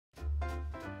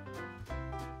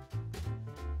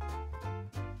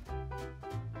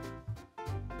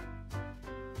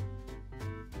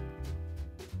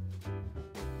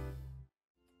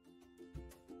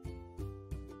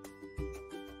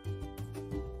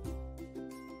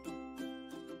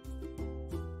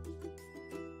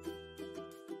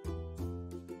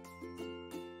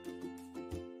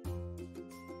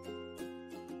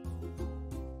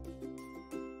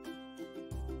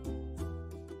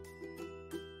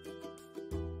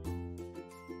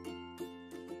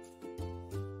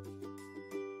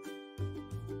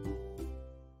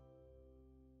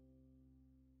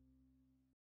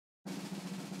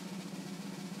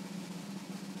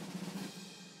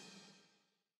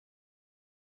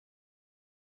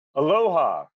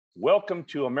Aloha, welcome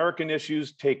to American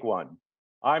Issues Take One.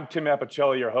 I'm Tim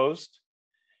Apicella, your host.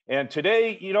 And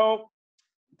today,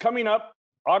 coming up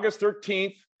August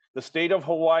 13th, the state of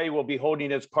Hawaii will be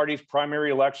holding its party's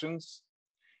primary elections.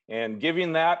 And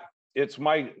given that, it's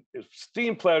my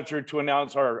esteemed pleasure to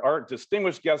announce our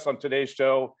distinguished guest on today's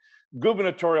show,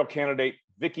 Gubernatorial candidate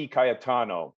Vicky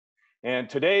Cayetano. And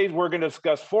today we're going to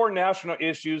discuss 4 national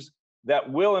issues that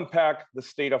will impact the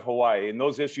state of Hawaii. And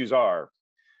those issues are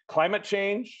climate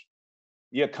change,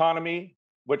 the economy,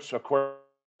 which of course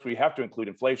we have to include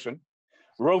inflation,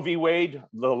 Roe v. Wade,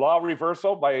 the law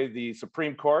reversal by the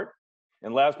Supreme Court,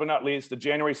 and last but not least, the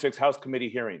January 6th House Committee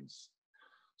hearings.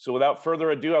 So without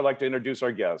further ado, I'd like to introduce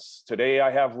our guests. Today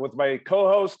I have with my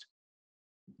co-host,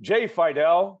 Jay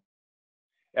Fidell.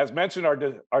 As mentioned,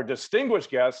 our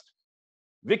distinguished guest,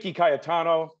 Vicky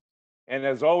Cayetano, and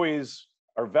as always,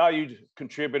 our valued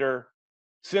contributor,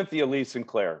 Cynthia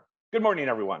Sinclair. Good morning,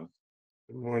 everyone.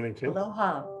 Good morning, Tim.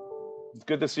 Aloha. It's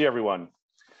good to see everyone.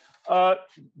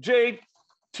 Jay,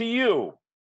 to you.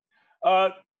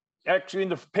 Actually, in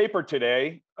the paper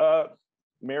today,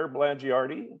 Mayor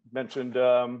Blangiardi mentioned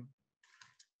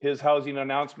his housing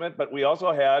announcement, but we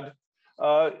also had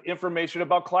information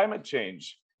about climate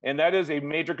change. And that is a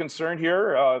major concern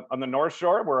here on the North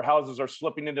Shore, where houses are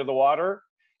slipping into the water,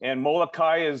 and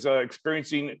Molokai is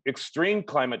experiencing extreme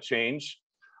climate change.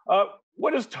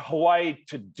 What is Hawaii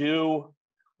to do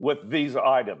with these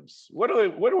items? What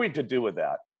are we to do with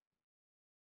that?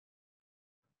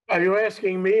 Are you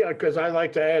asking me? Because I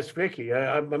like to ask Vicky.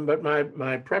 But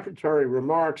my preparatory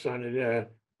remarks on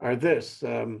it are this.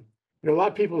 A lot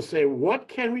of people say, what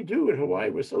can we do in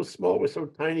Hawaii? We're so small, we're so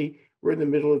tiny, we're in the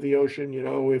middle of the ocean.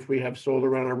 If we have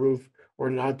solar on our roof or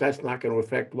not, that's not going to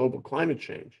affect global climate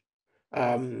change.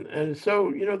 And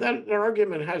so, that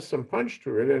argument has some punch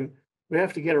to it, and we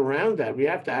have to get around that. We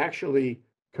have to actually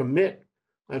commit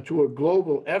to a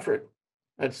global effort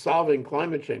at solving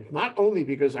climate change, not only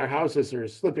because our houses are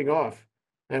slipping off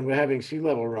and we're having sea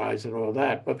level rise and all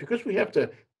that, but because we have to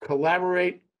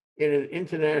collaborate in an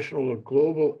international or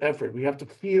global effort. We have to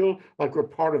feel like we're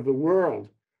part of the world.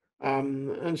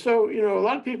 And so, a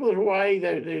lot of people in Hawaii,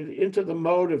 they're into the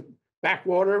mode of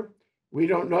backwater. We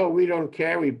don't know, we don't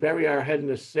care, we bury our head in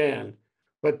the sand.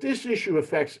 But this issue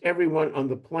affects everyone on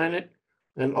the planet,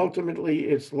 and ultimately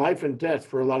it's life and death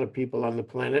for a lot of people on the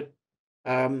planet.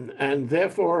 And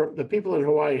therefore, the people in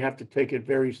Hawaii have to take it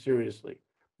very seriously,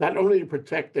 not only to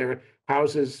protect their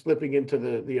houses slipping into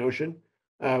the ocean,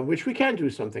 which we can do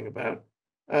something about,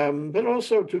 but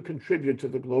also to contribute to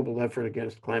the global effort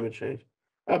against climate change.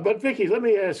 But Vicky, let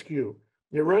me ask you,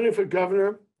 you're running for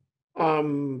governor.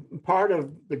 Part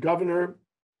of the governor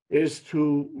is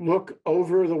to look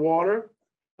over the water,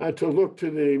 to look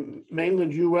to the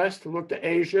mainland US, to look to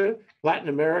Asia, Latin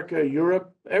America,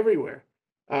 Europe, everywhere,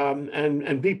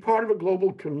 and be part of a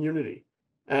global community.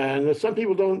 And some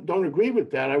people don't agree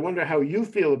with that. I wonder how you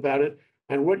feel about it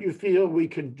and what you feel we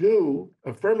can do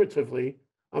affirmatively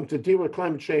to deal with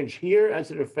climate change here as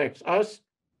it affects us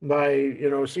by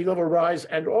sea level rise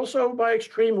and also by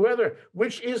extreme weather,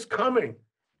 which is coming.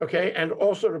 Okay, and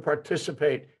also to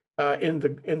participate in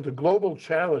the global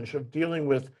challenge of dealing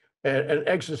with an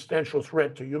existential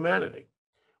threat to humanity.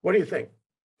 What do you think?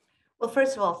 Well,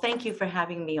 first of all, thank you for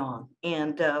having me on.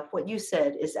 And what you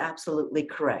said is absolutely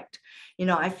correct.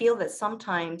 I feel that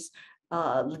sometimes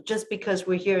just because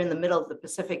we're here in the middle of the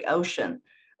Pacific Ocean,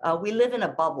 we live in a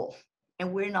bubble.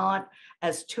 And we're not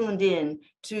as tuned in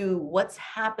to what's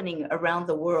happening around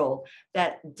the world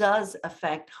that does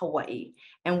affect Hawaii.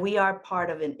 And we are part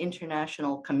of an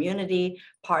international community,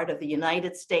 part of the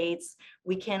United States.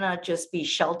 We cannot just be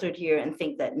sheltered here and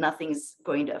think that nothing's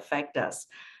going to affect us.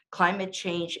 Climate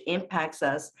change impacts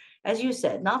us, as you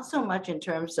said, not so much in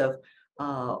terms of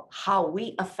how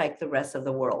we affect the rest of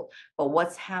the world, but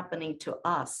what's happening to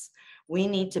us. We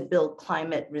need to build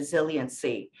climate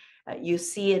resiliency. You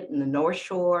see it in the North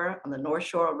Shore, on the North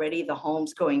Shore already, the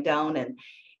homes going down. And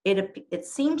it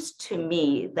seems to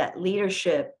me that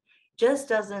leadership just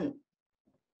doesn't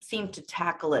seem to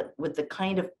tackle it with the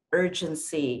kind of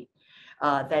urgency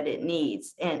that it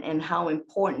needs and how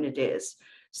important it is.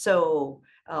 So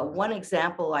one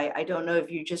example, I don't know if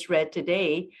you just read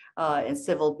today in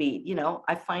Civil Beat,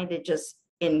 I find it just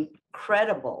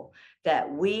incredible that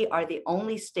we are the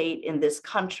only state in this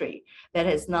country that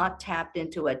has not tapped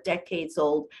into a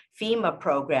decades-old FEMA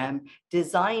program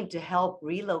designed to help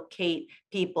relocate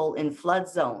people in flood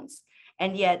zones.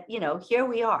 And yet, here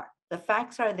we are. The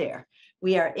facts are there.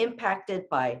 We are impacted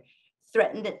by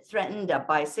threatened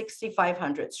by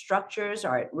 6,500 structures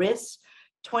are at risk,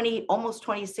 almost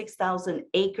 26,000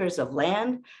 acres of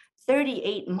land,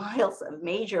 38 miles of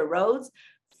major roads,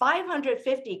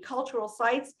 550 cultural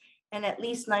sites, and at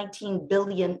least 19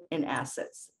 billion in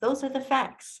assets. Those are the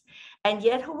facts. And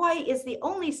yet Hawaii is the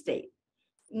only state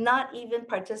not even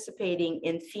participating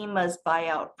in FEMA's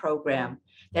buyout program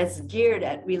that's geared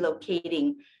at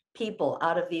relocating people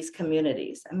out of these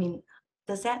communities. I mean,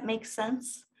 does that make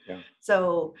sense? Yeah.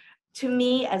 So to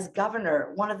me, as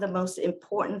governor, one of the most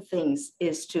important things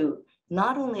is to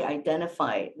not only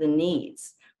identify the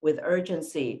needs with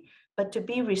urgency, but to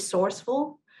be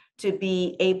resourceful, to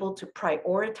be able to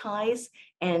prioritize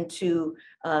and to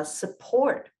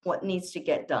support what needs to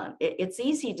get done. It's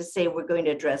easy to say we're going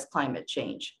to address climate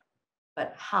change,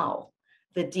 but how?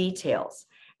 The details.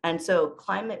 And so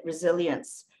climate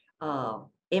resilience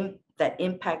that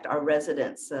impact our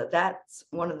residents, that's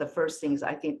one of the first things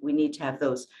I think we need to have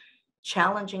those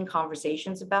challenging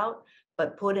conversations about,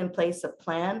 but put in place a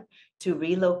plan to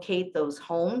relocate those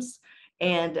homes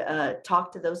and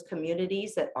talk to those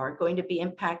communities that are going to be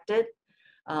impacted.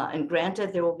 And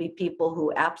granted, there will be people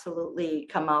who absolutely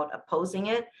come out opposing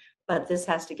it, but this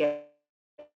has to get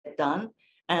done.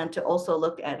 And to also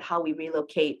look at how we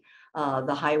relocate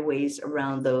the highways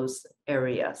around those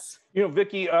areas. You know,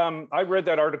 Vicky, I read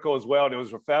that article as well, and it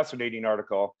was a fascinating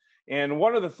article. And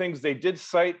one of the things they did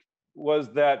cite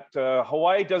was that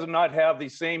Hawaii does not have the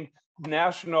same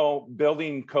national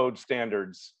building code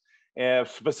standards,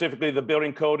 specifically the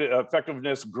building code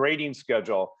effectiveness grading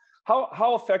schedule.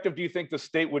 How effective do you think the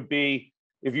state would be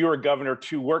if you were governor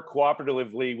to work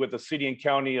cooperatively with the city and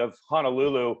county of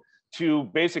Honolulu to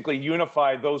basically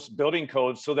unify those building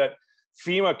codes so that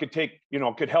FEMA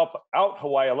could help out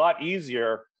Hawaii a lot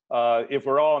easier if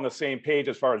we're all on the same page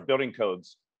as far as building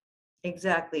codes?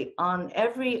 Exactly. On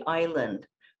every island,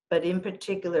 but in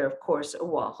particular, of course,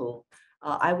 Oahu,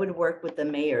 I would work with the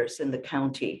mayors in the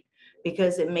county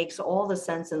because it makes all the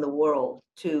sense in the world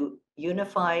to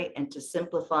unify and to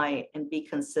simplify and be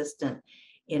consistent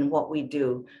in what we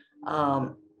do.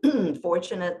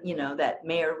 Fortunate, that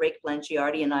Mayor Rick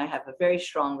Blangiardi and I have a very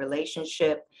strong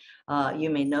relationship. You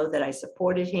may know that I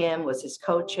supported him, was his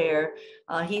co-chair.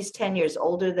 He's 10 years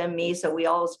older than me, so we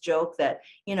always joke that,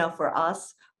 for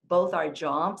us, both our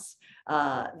jobs,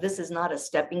 this is not a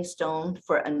stepping stone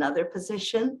for another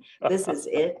position. This is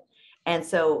it. And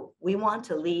so we want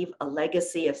to leave a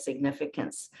legacy of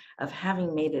significance of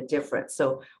having made a difference.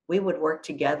 So we would work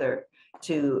together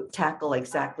to tackle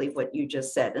exactly what you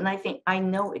just said. And I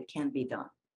know it can be done.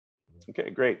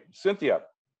 Okay, great. Cynthia.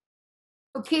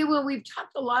 Okay, well, we've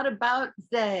talked a lot about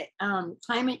the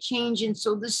climate change. And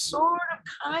so this sort of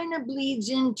kind of bleeds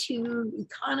into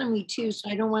economy too. So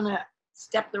I don't want to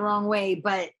step the wrong way,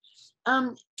 but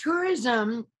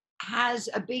tourism has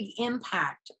a big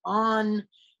impact on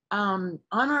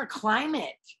our climate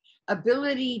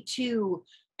ability to,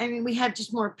 we have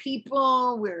just more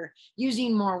people, we're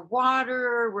using more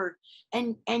water,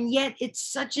 and yet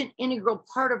it's such an integral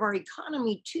part of our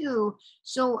economy too.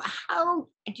 So how,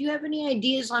 do you have any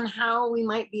ideas on how we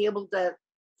might be able to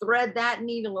thread that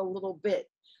needle a little bit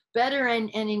better and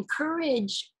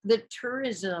encourage the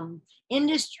tourism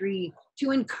industry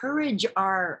to encourage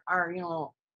our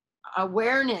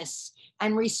awareness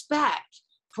and respect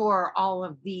for all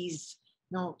of these,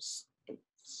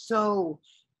 so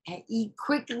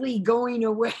quickly going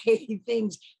away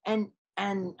things, and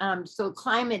so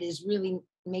climate is really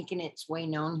making its way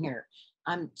known here.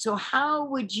 So how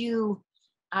would you,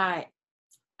 I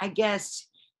guess,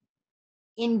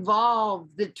 involve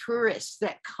the tourists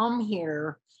that come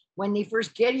here when they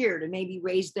first get here to maybe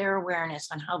raise their awareness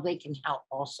on how they can help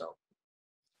also?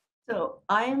 So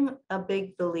I'm a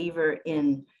big believer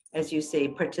in, as you say,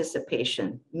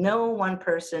 participation. No one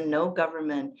person, no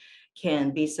government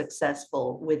can be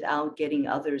successful without getting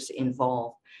others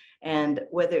involved. And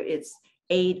whether it's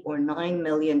 8 or 9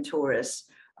 million tourists,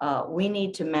 we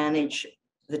need to manage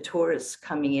the tourists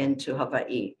coming into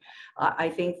Hawaii. I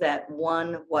think that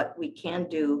what we can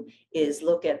do is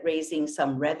look at raising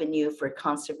some revenue for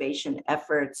conservation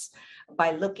efforts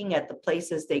by looking at the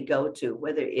places they go to,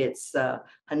 whether it's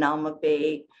Hanauma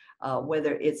Bay,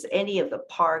 whether it's any of the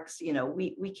parks.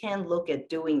 We can look at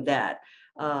doing that.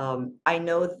 I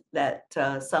know that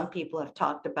some people have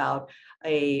talked about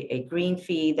a green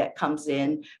fee that comes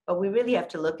in, but we really have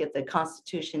to look at the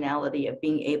constitutionality of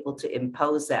being able to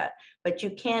impose that. But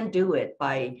you can do it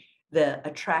by the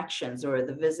attractions or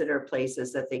the visitor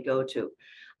places that they go to.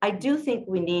 I do think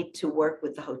we need to work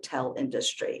with the hotel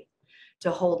industry to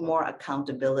hold more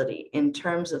accountability in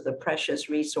terms of the precious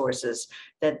resources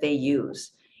that they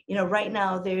use. Right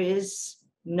now there is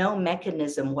no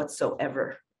mechanism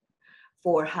whatsoever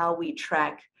for how we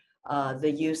track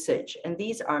the usage. And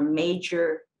these are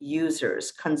major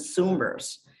users,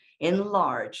 consumers in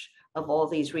large of all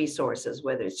these resources,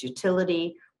 whether it's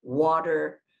utility,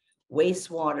 water,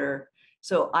 wastewater.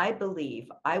 So I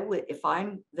believe I would, if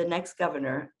I'm the next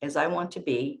governor, as I want to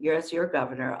be, you're as your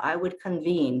governor, I would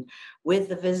convene with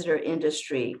the visitor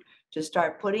industry to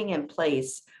start putting in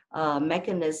place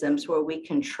mechanisms where we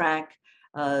can track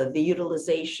the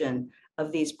utilization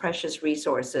of these precious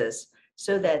resources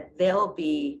so that they'll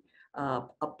be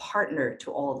a partner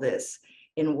to all this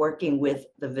in working with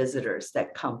the visitors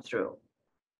that come through.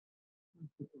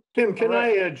 Tim, can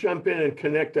I jump in and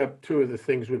connect up two of the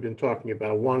things we've been talking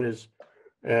about? One is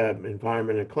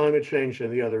environment and climate change,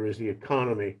 and the other is the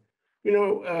economy. You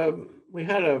know, we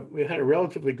had a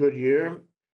relatively good year,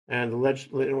 and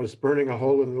it was burning a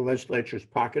hole in the legislature's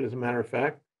pocket, as a matter of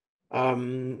fact.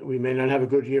 We may not have a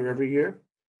good year every year,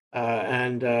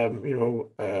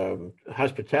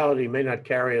 hospitality may not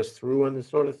carry us through on this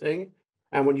sort of thing.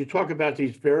 And when you talk about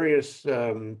these various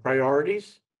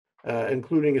priorities,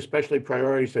 including especially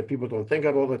priorities that people don't think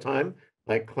of all the time,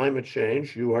 like climate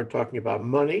change, you are talking about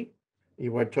money.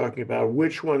 You are talking about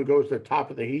which one goes to the top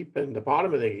of the heap and the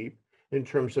bottom of the heap in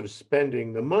terms of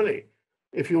spending the money.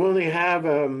 If you only have,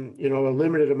 a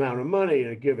limited amount of money in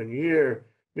a given year,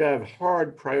 you have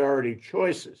hard priority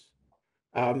choices.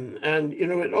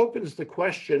 It opens the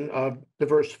question of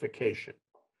diversification.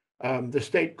 The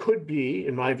state could be,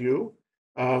 in my view,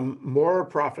 more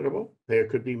profitable. There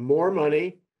could be more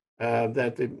money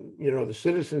that the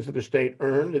citizens of the state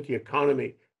earn, that the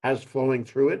economy has flowing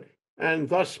through it, and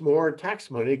thus more tax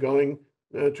money going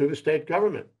to the state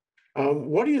government.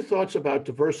 What are your thoughts about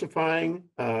diversifying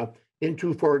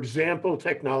into, for example,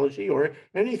 technology or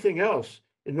anything else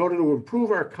in order to improve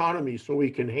our economy so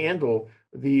we can handle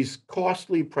these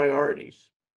costly priorities?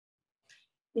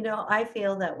 You know, I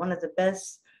feel that one of the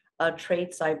best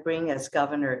traits I bring as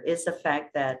governor is the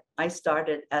fact that I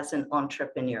started as an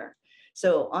entrepreneur.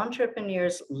 So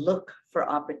entrepreneurs look for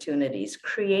opportunities,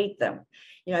 create them.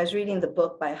 You know, I was reading the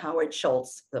book by Howard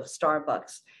Schultz of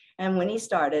Starbucks. And when he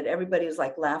started, everybody was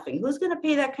like laughing. Who's going to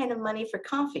pay that kind of money for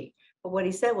coffee? But what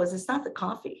he said was, it's not the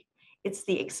coffee, it's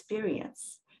the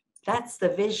experience. That's the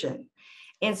vision.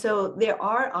 And so there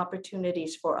are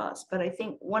opportunities for us. But I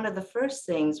think one of the first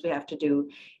things we have to do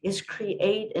is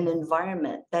create an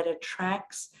environment that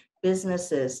attracts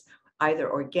businesses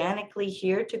either organically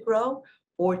here to grow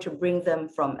or to bring them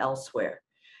from elsewhere.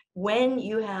 When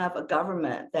you have a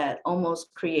government that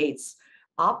almost creates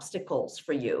obstacles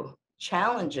for you,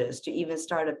 challenges to even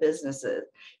start a business,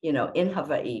 in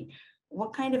Hawaii,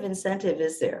 what kind of incentive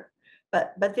is there?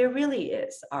 But there really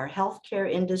is. Our healthcare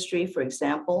industry, for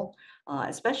example,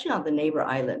 especially on the neighbor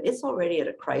island, it's already at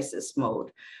a crisis mode.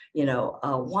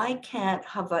 Why can't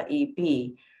Hawaii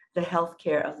be the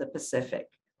healthcare of the Pacific?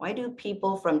 Why do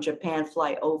people from Japan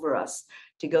fly over us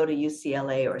to go to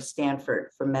UCLA or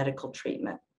Stanford for medical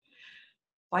treatment?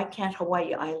 Why can't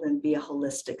Hawaii Island be a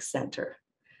holistic center?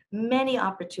 Many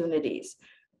opportunities,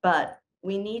 but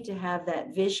we need to have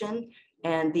that vision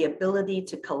and the ability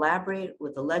to collaborate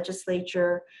with the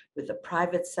legislature, with the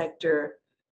private sector,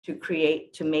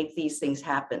 to make these things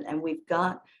happen. And we've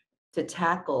got to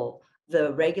tackle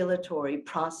the regulatory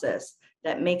process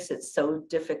that makes it so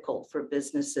difficult for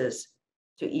businesses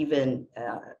to even,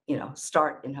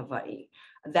 start in Hawaii.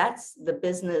 That's the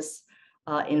business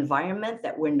environment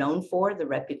that we're known for, the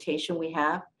reputation we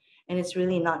have, and it's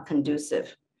really not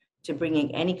conducive to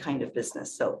bringing any kind of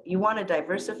business. So you want to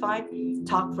diversify,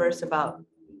 talk first about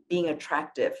being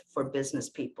attractive for business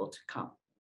people to come.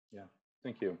 Yeah,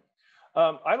 thank you.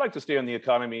 I'd like to stay on the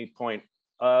economy point.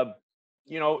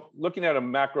 Looking at a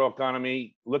macro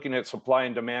economy, looking at supply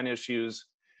and demand issues,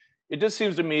 it just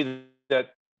seems to me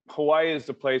that Hawaii is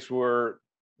the place where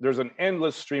there's an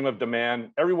endless stream of demand.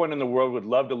 Everyone in the world would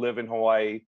love to live in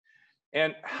Hawaii.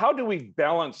 And how do we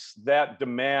balance that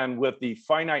demand with the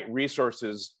finite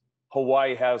resources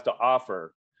Hawaii has to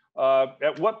offer?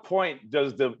 At what point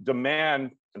does the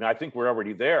demand, and I think we're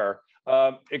already there,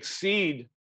 exceed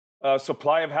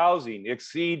supply of housing,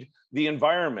 exceed the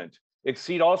environment,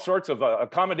 exceed all sorts of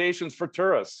accommodations for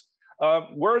tourists?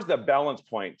 Where's the balance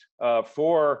point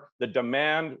for the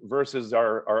demand versus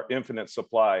our infinite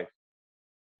supply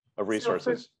of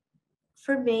resources?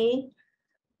 So for me,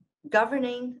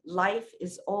 governing life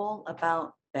is all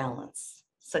about balance.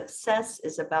 Success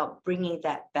is about bringing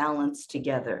that balance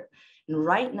together. And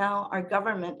right now, our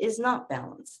government is not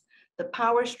balanced. The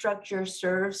power structure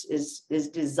is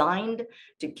designed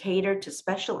to cater to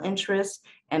special interests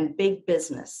and big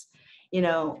business.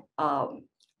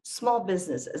 Small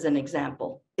business, as an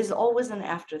example, is always an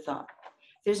afterthought.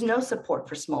 There's no support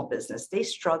for small business. They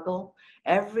struggle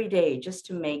every day just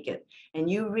to make it. And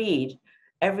you read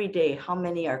every day how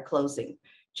many are closing.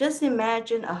 Just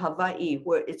imagine a Hawaii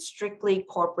where it's strictly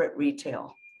corporate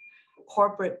retail,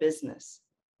 corporate business.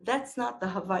 That's not the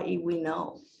Hawaii we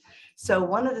know. So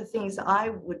one of the things I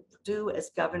would do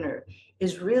as governor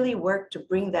is really work to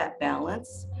bring that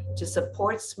balance, to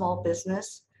support small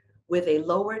business with a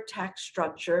lower tax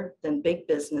structure than big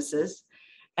businesses,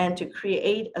 and to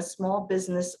create a small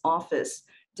business office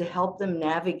to help them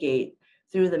navigate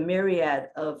through the myriad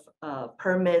of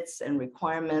permits and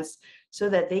requirements so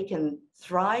that they can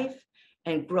thrive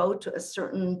and grow to a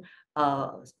certain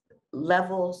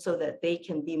level so that they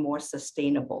can be more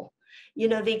sustainable. You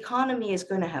know, the economy is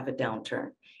going to have a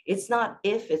downturn. It's not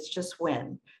if, it's just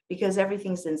when, because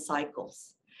everything's in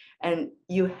cycles. And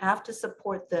you have to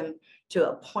support them to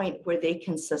a point where they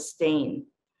can sustain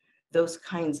those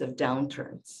kinds of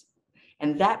downturns.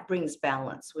 And that brings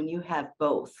balance when you have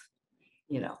both,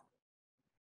 you know.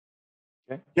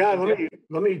 Okay. Yeah,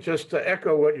 let me just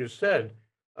echo what you said.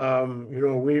 You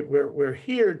know, we're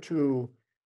here to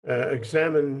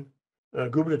examine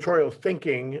gubernatorial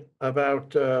thinking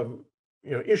about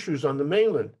you know, issues on the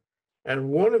mainland, and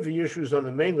one of the issues on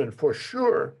the mainland, for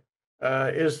sure,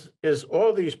 is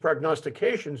all these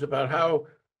prognostications about how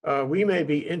we may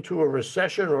be into a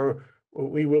recession, or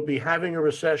we will be having a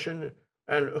recession,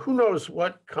 and who knows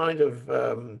what kind of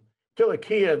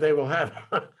tilikia they will have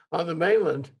on the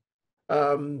mainland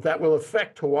that will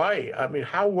affect Hawaii. I mean,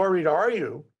 how worried are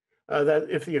you that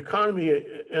if the economy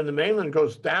in the mainland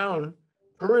goes down,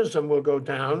 tourism will go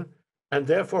down, and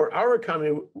therefore our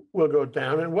economy will go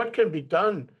down? And what can be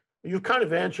done? You've kind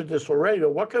of answered this already,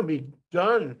 but what can be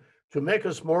done to make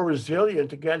us more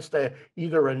resilient against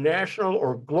either a national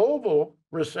or global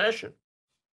recession?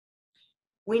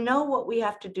 We know what we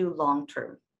have to do long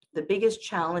term. The biggest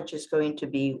challenge is going to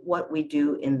be what we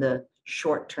do in the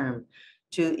short term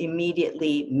to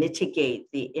immediately mitigate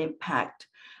the impact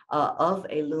of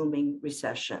a looming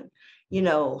recession. You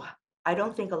know, I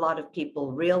don't think a lot of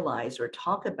people realize or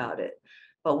talk about it,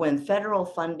 but when federal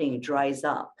funding dries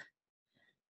up,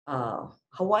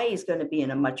 Hawaii is going to be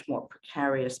in a much more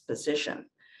precarious position.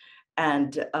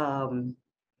 And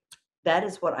that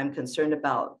is what I'm concerned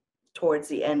about towards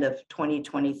the end of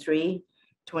 2023,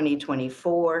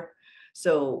 2024.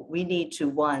 So we need to,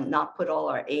 one, not put all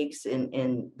our eggs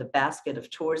in the basket of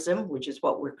tourism, which is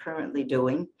what we're currently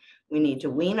doing. We need to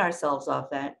wean ourselves off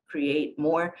that, create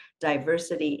more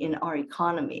diversity in our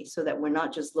economy so that we're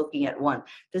not just looking at one.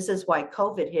 This is why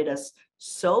COVID hit us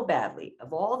so badly.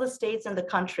 Of all the states in the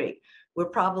country, we're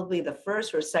probably the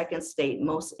first or second state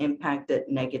most impacted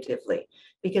negatively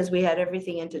because we had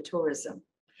everything into tourism.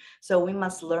 So we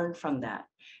must learn from that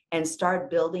and start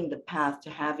building the path to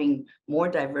having more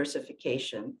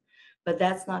diversification. But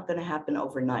that's not going to happen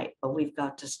overnight, but we've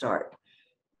got to start.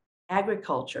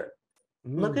 Agriculture.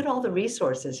 Look at all the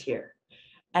resources here.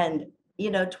 And,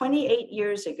 you know, 28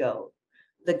 years ago,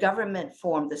 the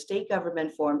state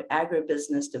government formed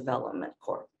Agribusiness Development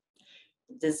Corp,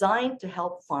 designed to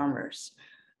help farmers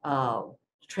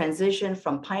transition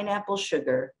from pineapple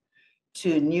sugar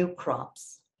to new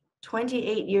crops.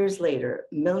 28 years later,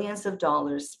 millions of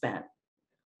dollars spent.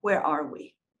 Where are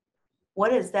we?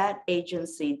 What has that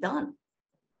agency done?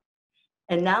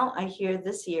 And now I hear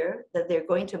this year that they're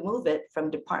going to move it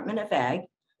from Department of Ag,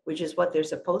 which is what they're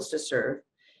supposed to serve,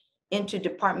 into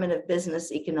Department of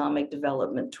Business, Economic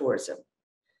Development, Tourism.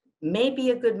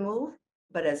 Maybe a good move,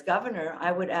 but as governor,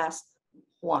 I would ask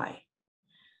why.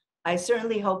 I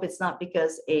certainly hope it's not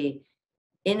because a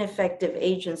ineffective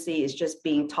agency is just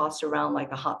being tossed around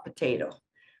like a hot potato.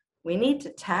 We need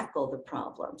to tackle the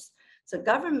problems. So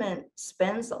government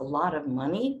spends a lot of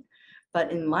money,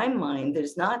 but in my mind,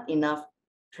 there's not enough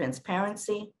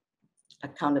transparency,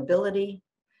 accountability,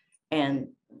 and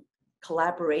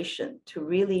collaboration to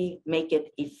really make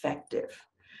it effective.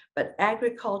 But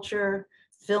agriculture,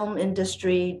 film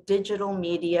industry, digital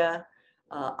media,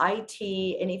 IT,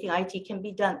 anything IT can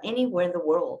be done anywhere in the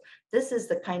world. This is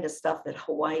the kind of stuff that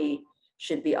Hawaii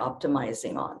should be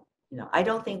optimizing on. You know, I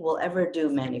don't think we'll ever do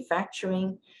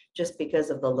manufacturing just because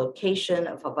of the location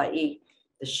of Hawaii,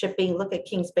 the shipping. Look at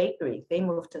King's Bakery. They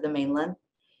moved to the mainland.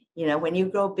 You know, when you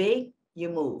grow big, you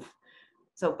move.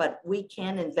 So, but we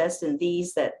can invest in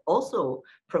these that also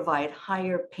provide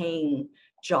higher paying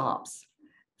jobs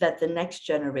that the next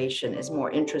generation is more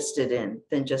interested in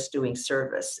than just doing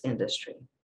service industry.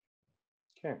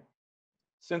 Okay.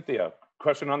 Cynthia,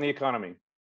 question on the economy.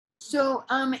 So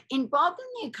involved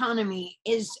in the economy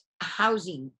is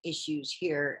housing issues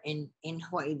here in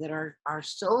Hawaii that are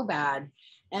so bad.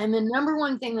 And the number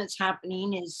one thing that's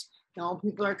happening is No,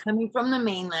 people are coming from the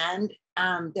mainland.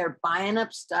 They're buying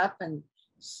up stuff and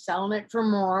selling it for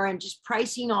more and just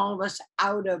pricing all of us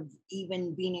out of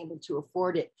even being able to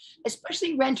afford it.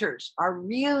 Especially renters are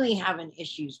really having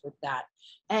issues with that.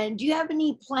 And do you have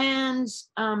any plans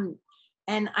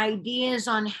and ideas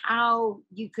on how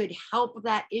you could help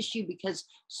that issue? Because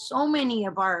so many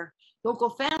of our local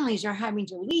families are having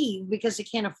to leave because they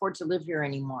can't afford to live here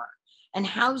anymore. And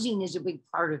housing is a big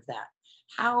part of that.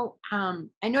 How,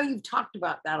 I know you've talked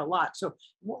about that a lot. So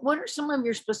what are some of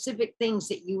your specific things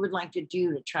that you would like to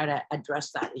do to try to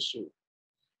address that issue?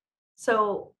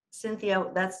 So Cynthia,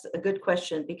 that's a good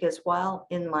question, because while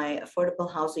in my affordable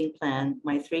housing plan,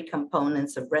 my 3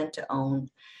 components of rent to own,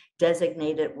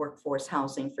 designated workforce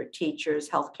housing for teachers,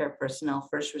 healthcare personnel,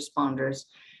 first responders,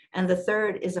 and the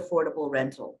third is affordable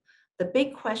rental. The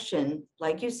big question,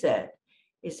 like you said,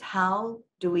 is how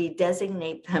do we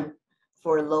designate them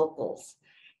for locals?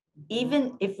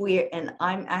 Even if we're, and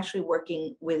I'm actually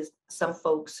working with some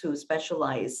folks who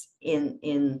specialize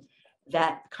in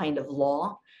that kind of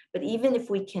law, but even if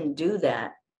we can do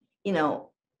that, you know,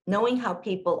 knowing how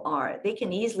people are, they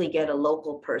can easily get a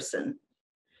local person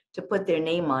to put their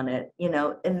name on it, you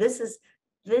know, and this is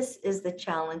the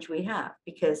challenge we have,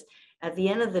 because at the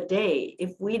end of the day,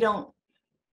 if we don't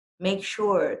make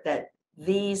sure that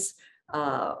these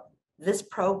this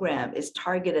program is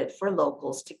targeted for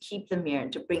locals to keep them here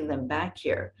and to bring them back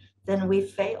here, then we've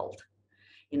failed,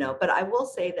 you know. But I will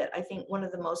say that I think one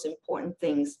of the most important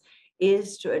things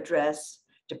is to address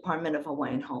Department of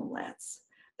Hawaiian Homelands,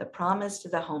 the promise to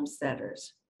the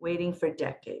homesteaders, waiting for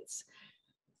decades.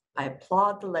 I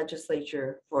applaud the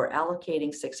legislature for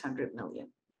allocating $600 million,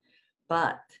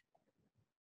 but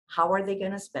how are they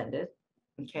going to spend it?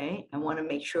 Okay, I want to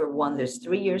make sure, one, there's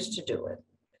 3 years to do it.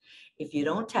 If you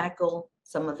don't tackle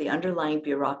some of the underlying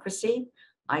bureaucracy,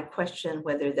 I question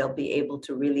whether they'll be able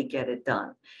to really get it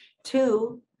done.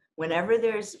 2, whenever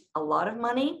there's a lot of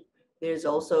money, there's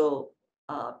also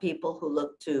people who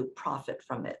look to profit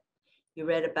from it. You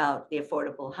read about the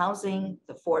affordable housing,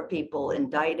 the 4 people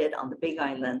indicted on the Big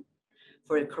Island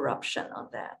for corruption on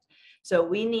that. So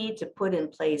we need to put in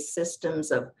place systems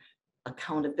of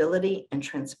accountability and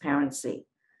transparency.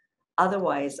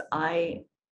 Otherwise,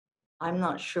 I'm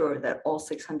not sure that all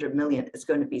 600 million is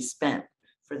going to be spent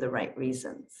for the right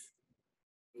reasons.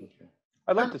 Okay.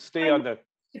 I'd like to stay on the.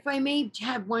 If I may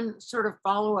have one sort of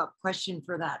follow-up question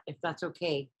for that, if that's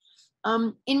okay.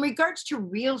 In regards to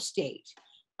real estate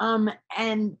and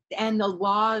the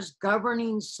laws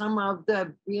governing some of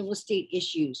the real estate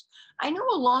issues, I know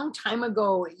a long time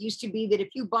ago it used to be that if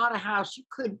you bought a house, you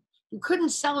couldn't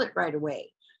sell it right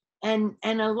away. And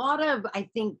a lot of, I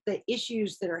think, the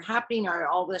issues that are happening are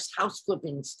all this house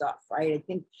flipping stuff, right? I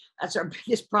think that's our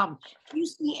biggest problem. Do you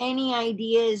see any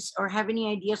ideas or have any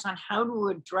ideas on how to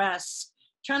address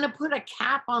trying to put a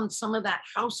cap on some of that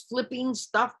house flipping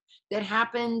stuff that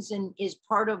happens and is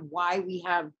part of why we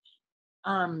have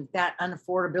that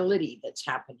unaffordability that's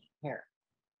happening here?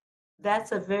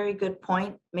 That's a very good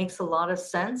point. Makes a lot of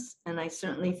sense. And I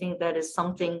certainly think that is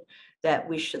something that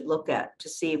we should look at to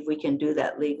see if we can do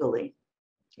that legally.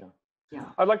 Yeah.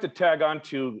 I'd like to tag on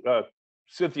to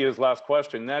Cynthia's last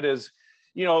question. That is,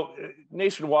 you know,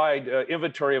 nationwide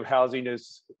inventory of housing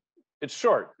it's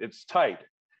short, it's tight,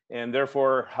 and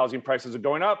therefore housing prices are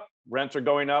going up, rents are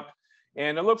going up.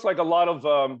 And it looks like a lot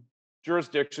of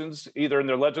jurisdictions, either in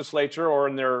their legislature or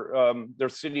in their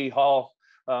city hall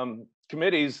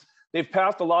committees, they've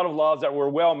passed a lot of laws that were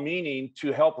well-meaning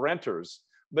to help renters.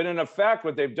 But in effect,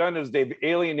 what they've done is they've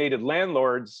alienated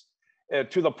landlords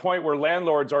to the point where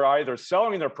landlords are either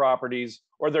selling their properties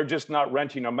or they're just not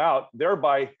renting them out,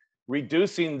 thereby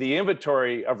reducing the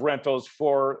inventory of rentals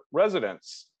for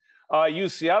residents.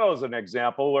 Use Seattle as an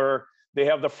example, where they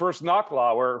have the first knock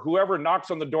law, where whoever knocks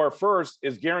on the door first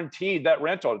is guaranteed that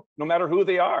rental, no matter who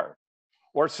they are.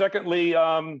 Or secondly,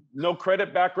 no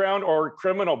credit background or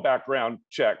criminal background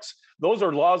checks. Those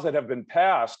are laws that have been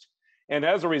passed. And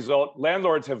as a result,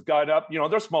 landlords have got up, you know,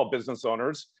 they're small business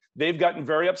owners. They've gotten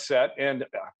very upset, and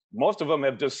most of them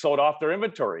have just sold off their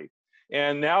inventory.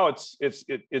 And now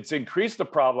it's increased the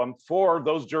problem for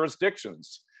those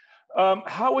jurisdictions.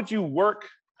 How would you work,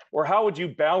 or how would you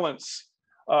balance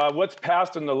what's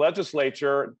passed in the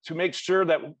legislature to make sure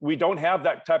that we don't have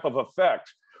that type of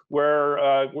effect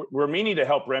where we're meaning to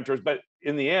help renters, but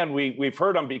in the end, we've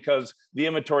hurt them because the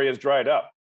inventory has dried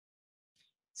up?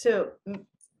 So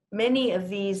many of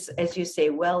these, as you say,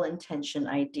 well-intentioned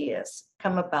ideas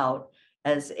come about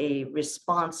as a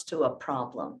response to a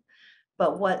problem.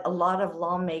 But what a lot of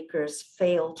lawmakers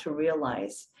fail to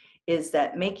realize is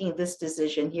that making this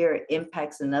decision here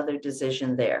impacts another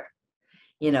decision there.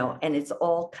 and it's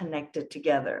all connected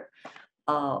together.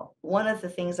 One of the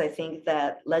things I think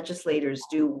that legislators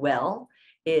do well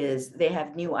is they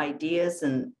have new ideas,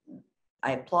 and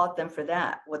I applaud them for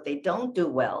that. What they don't do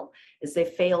well is they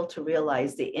fail to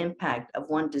realize the impact of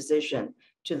one decision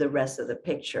to the rest of the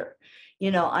picture.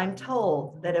 I'm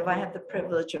told that if I have the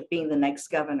privilege of being the next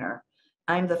governor,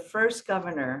 I'm the first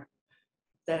governor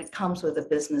that comes with a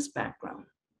business background.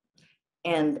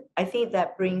 And I think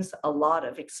that brings a lot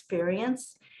of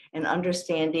experience and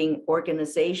understanding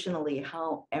organizationally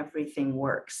how everything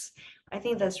works. I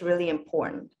think that's really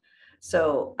important.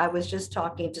 So I was just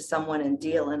talking to someone in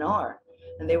DLNR,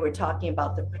 and they were talking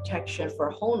about the protection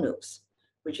for honus,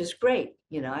 which is great.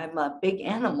 I'm a big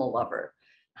animal lover.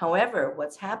 However,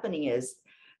 what's happening is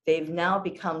they've now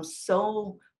become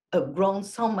grown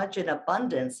so much in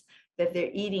abundance that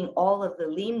they're eating all of the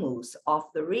lemus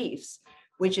off the reefs,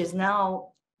 which is now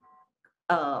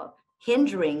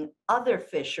hindering other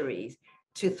fisheries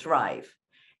to thrive.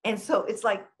 And so it's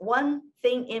like one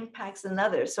thing impacts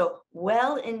another. So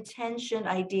well-intentioned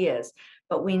ideas,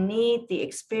 but we need the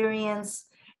experience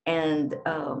and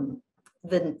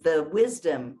the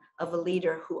wisdom of a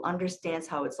leader who understands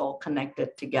how it's all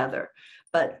connected together.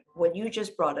 But what you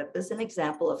just brought up is an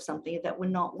example of something that would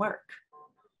not work.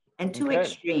 And too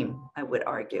extreme, I would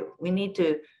argue. We need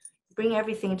to bring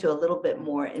everything to a little bit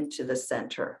more into the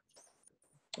center.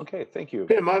 Okay, thank you.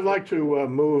 Tim, I'd like to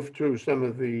move to some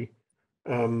of the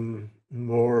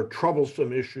more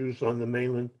troublesome issues on the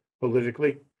mainland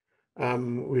politically.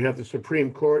 We have the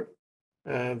Supreme Court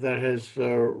that has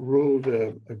ruled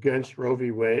against Roe v.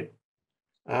 Wade.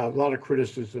 A lot of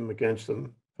criticism against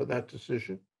them for that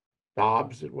decision.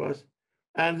 Dobbs, it was.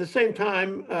 And at the same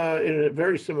time, in a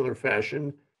very similar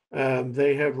fashion,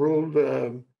 they have ruled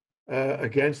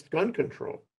against gun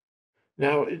control.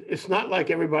 Now, it's not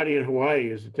like everybody in Hawaii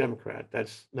is a Democrat.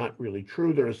 That's not really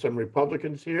true. There are some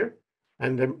Republicans here,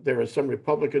 and there are some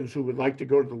Republicans who would like to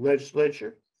go to the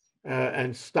legislature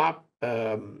and stop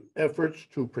efforts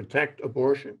to protect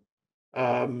abortion,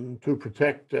 to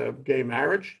protect gay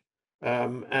marriage,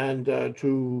 and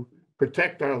to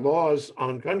protect our laws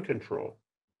on gun control,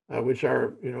 which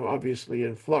are, obviously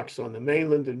in flux on the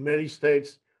mainland in many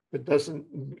states. But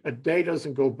a day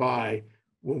doesn't go by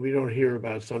when we don't hear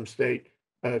about some state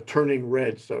turning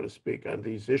red, so to speak, on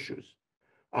these issues.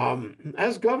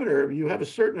 As governor, you have a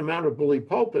certain amount of bully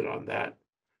pulpit on that.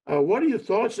 What are your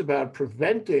thoughts about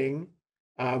preventing,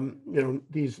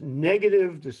 these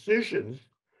negative decisions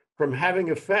from having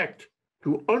effect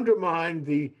to undermine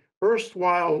the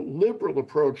erstwhile liberal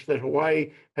approach that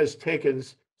Hawaii has taken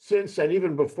since and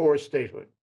even before statehood?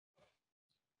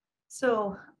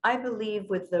 So I believe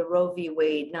with the Roe v.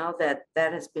 Wade, now that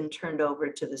that has been turned over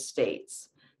to the states,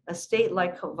 a state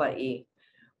like Hawaii,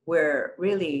 where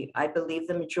really I believe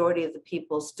the majority of the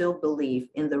people still believe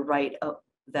in the right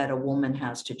that a woman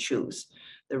has to choose,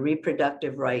 the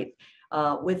reproductive right.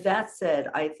 With that said,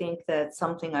 I think that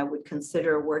something I would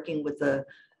consider working with the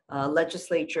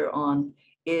legislature on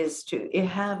is to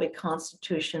have a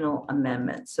constitutional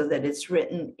amendment so that it's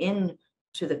written into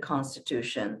the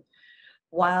Constitution.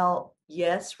 While,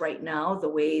 yes, right now, the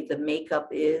way the makeup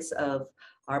is of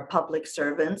our public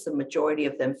servants, the majority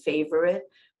of them favor it,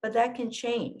 but that can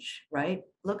change, right?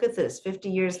 Look at this, 50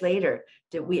 years later,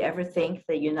 did we ever think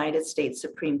the United States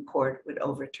Supreme Court would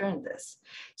overturn this?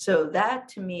 So that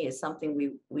to me is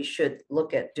something we should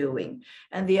look at doing.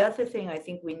 And the other thing I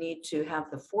think we need to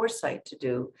have the foresight to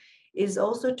do is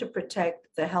also to protect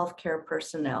the healthcare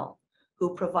personnel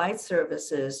who provide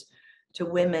services to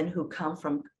women who come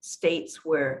from states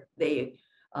where they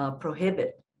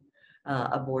prohibit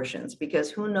abortions, because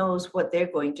who knows what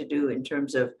they're going to do in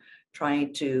terms of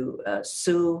trying to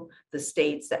sue the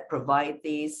states that provide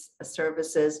these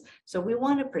services. So we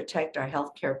want to protect our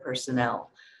healthcare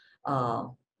personnel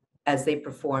as they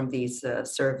perform these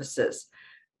services.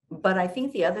 But I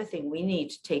think the other thing we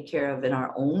need to take care of in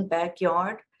our own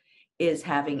backyard is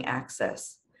having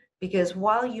access, because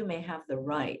while you may have the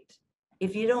right,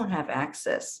 if you don't have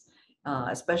access,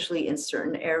 especially in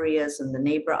certain areas in the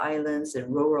neighbor islands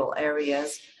and rural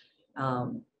areas,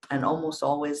 and almost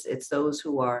always it's those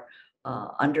who are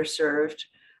underserved,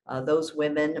 those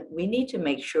women, we need to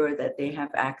make sure that they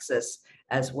have access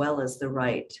as well as the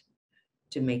right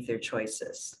to make their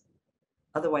choices.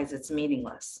 Otherwise, it's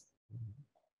meaningless.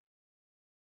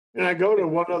 And I go to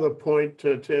one other point,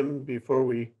 Tim, before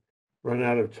we run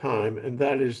out of time, and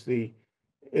that is the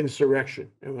insurrection.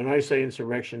 And when I say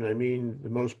insurrection, I mean the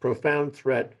most profound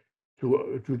threat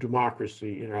to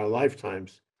democracy in our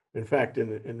lifetimes, in fact,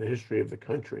 in the history of the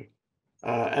country.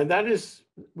 And that is,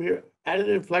 we're at an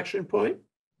inflection point.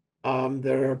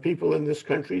 There are people in this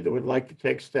country that would like to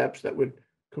take steps that would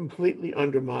completely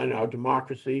undermine our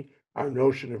democracy, our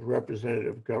notion of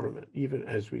representative government, even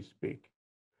as we speak.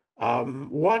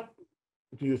 What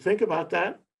do you think about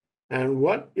that? And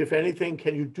what, if anything,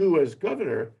 can you do as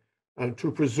governor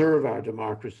to preserve our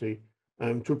democracy,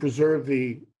 to preserve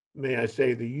the, may I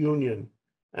say, the union,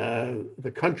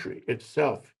 the country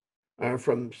itself,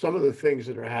 from some of the things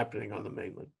that are happening on the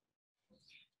mainland?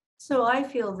 So I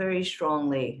feel very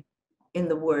strongly in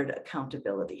the word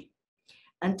accountability.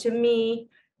 And to me,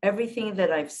 everything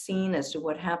that I've seen as to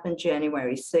what happened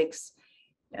January 6th,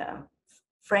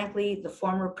 frankly, the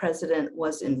former president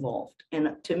was involved.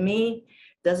 And to me,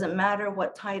 doesn't matter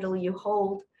what title you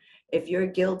hold, if you're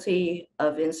guilty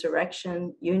of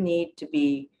insurrection, you need to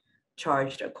be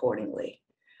charged accordingly.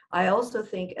 I also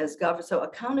think as governor, so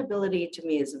accountability to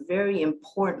me is a very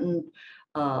important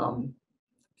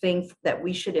thing that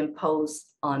we should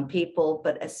impose on people,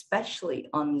 but especially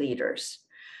on leaders.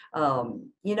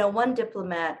 You know, one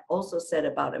diplomat also said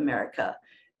about America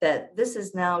that this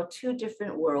is now two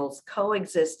different worlds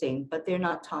coexisting, but they're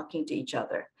not talking to each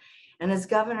other. And as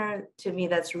governor, to me,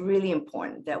 that's really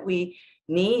important, that we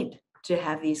need to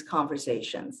have these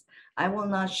conversations. I will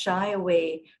not shy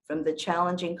away from the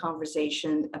challenging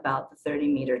conversation about the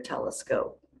 30-meter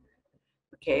telescope,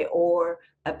 okay, or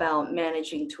about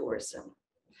managing tourism.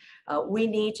 We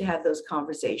need to have those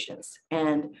conversations,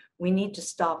 and we need to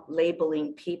stop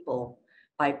labeling people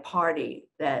by party,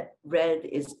 that red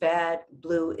is bad,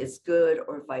 blue is good,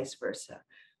 or vice versa.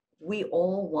 We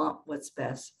all want what's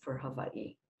best for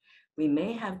Hawaii. We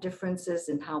may have differences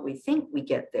in how we think we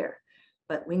get there,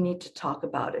 but we need to talk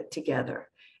about it together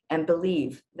and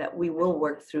believe that we will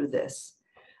work through this,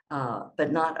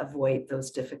 but not avoid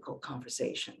those difficult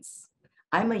conversations.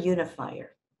 I'm a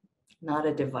unifier, not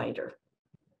a divider.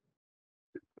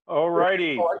 All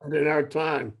righty. Important in our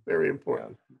time, very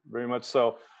important. Yeah, very much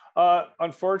so.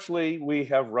 Unfortunately, we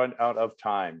have run out of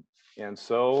time. And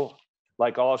so,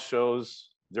 like all shows,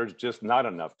 there's just not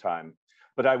enough time.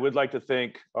 But I would like to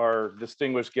thank our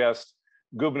distinguished guest,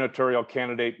 gubernatorial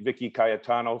candidate Vicky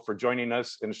Cayetano, for joining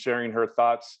us and sharing her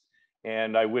thoughts.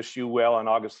 And I wish you well on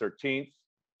August 13th.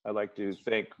 I'd like to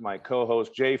thank my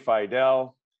co-host, Jay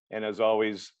Fidell, and as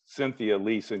always, Cynthia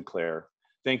Lee Sinclair.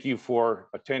 Thank you for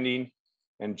attending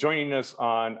and joining us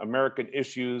on American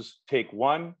Issues Take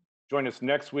One. Join us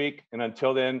next week. And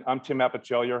until then, I'm Tim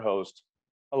Apicella, your host.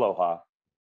 Aloha.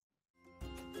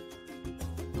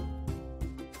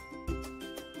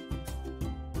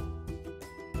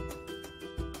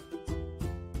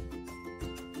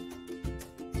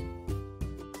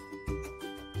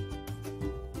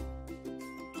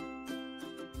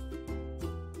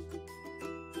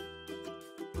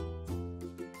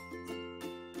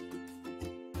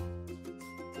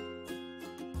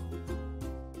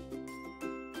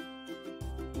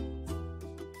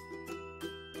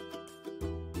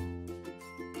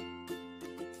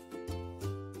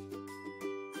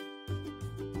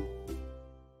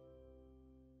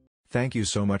 Thank you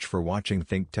so much for watching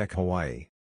ThinkTech Hawaii.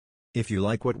 If you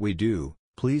like what we do,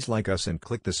 please like us and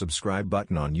click the subscribe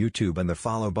button on YouTube and the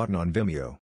follow button on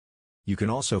Vimeo. You can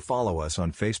also follow us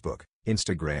on Facebook,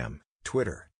 Instagram,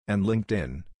 Twitter, and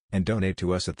LinkedIn, and donate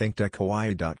to us at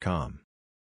thinktechhawaii.com.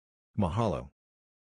 Mahalo.